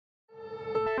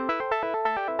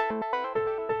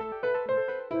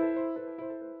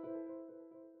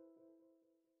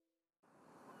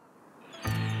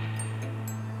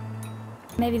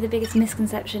Maybe the biggest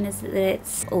misconception is that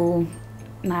it's all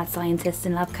mad scientists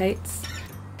in lab coats.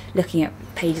 Looking at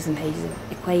pages and pages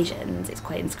of equations, it's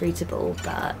quite inscrutable,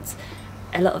 but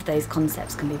a lot of those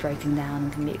concepts can be broken down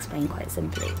and can be explained quite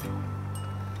simply.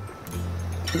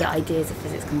 The ideas of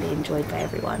physics can be enjoyed by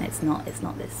everyone. It's not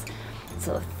this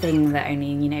sort of thing that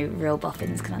only, real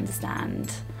boffins can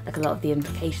understand. Like, a lot of the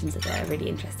implications of it are really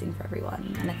interesting for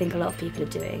everyone, and I think a lot of people are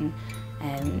doing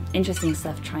interesting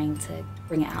stuff trying to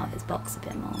bring it out of its box a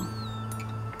bit more.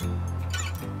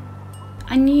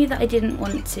 I knew that I didn't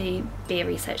want to be a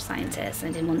research scientist,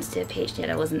 and I didn't want to do a PhD,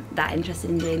 and I wasn't that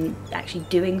interested in actually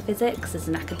doing physics as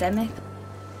an academic.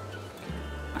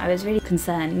 I was really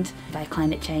concerned by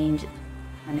climate change,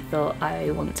 and I thought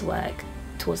I want to work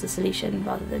towards the solution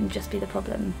rather than just be the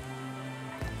problem.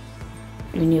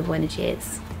 Renewable energy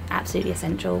is absolutely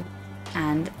essential,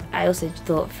 and I also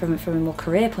thought from a more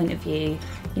career point of view,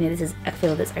 this is a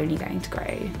field that's only going to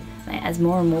grow. Like, as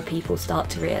more and more people start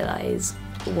to realise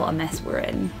what a mess we're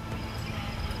in.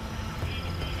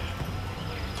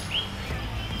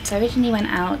 So I originally went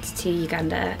out to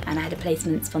Uganda and I had a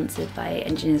placement sponsored by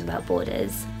Engineers Without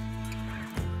Borders.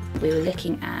 We were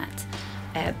looking at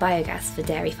biogas for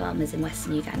dairy farmers in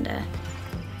western Uganda.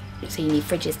 So you need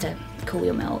fridges to cool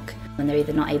your milk, and they're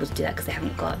either not able to do that because they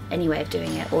haven't got any way of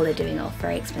doing it, or they're doing it off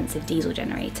very expensive diesel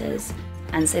generators.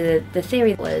 And so the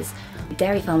theory was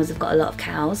dairy farmers have got a lot of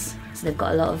cows, so they've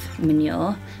got a lot of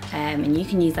manure, and you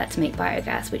can use that to make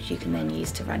biogas, which you can then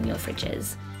use to run your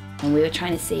fridges. And we were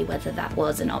trying to see whether that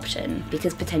was an option,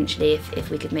 because potentially if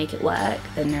we could make it work,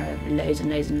 then there are loads and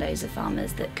loads and loads of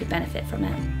farmers that could benefit from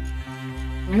it.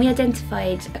 And we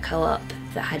identified a co-op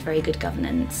that had very good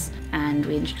governance, and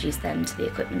we introduced them to the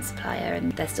equipment supplier,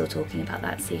 and they're still talking about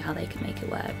that to see how they can make it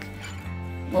work.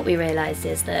 What we realised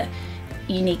is that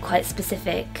you need quite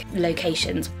specific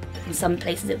locations. In some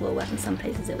places it will work, in some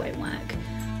places it won't work.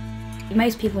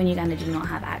 Most people in Uganda do not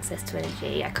have access to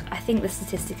energy. I think the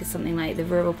statistic is something like the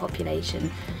rural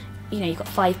population, you've got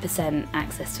 5%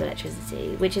 access to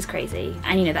electricity, which is crazy.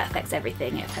 And that affects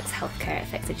everything. It affects healthcare, it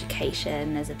affects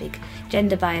education. There's a big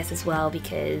gender bias as well,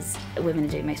 because women are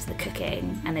doing most of the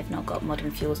cooking and they've not got modern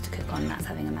fuels to cook on. That's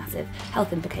having a massive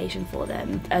health implication for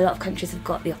them. A lot of countries have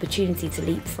got the opportunity to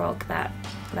leapfrog that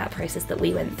process that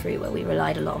we went through, where we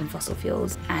relied a lot on fossil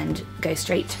fuels, and go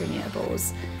straight to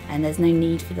renewables. And there's no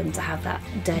need for them to have that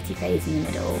dirty phase in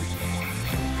the middle.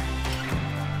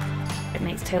 It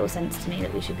makes total sense to me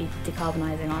that we should be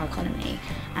decarbonising our economy,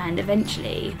 and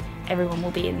eventually everyone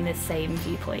will be in this same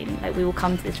viewpoint. Like, we will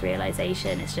come to this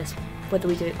realisation. It's just whether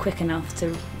we do it quick enough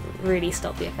to really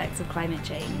stop the effects of climate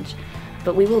change.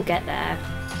 But we will get there.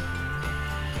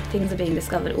 Things are being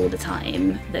discovered all the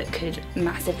time that could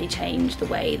massively change the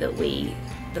way that we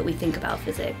think about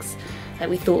physics. Like,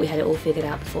 we thought we had it all figured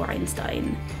out before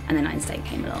Einstein, and then Einstein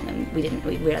came along and we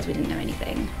realised we didn't know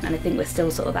anything. And I think we're still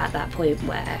sort of at that point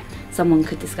where someone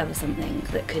could discover something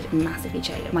that could massively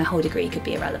change. My whole degree could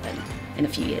be irrelevant in a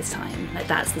few years' time. Like,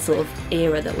 that's the sort of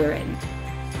era that we're in.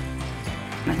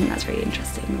 And I think that's really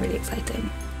interesting and really exciting.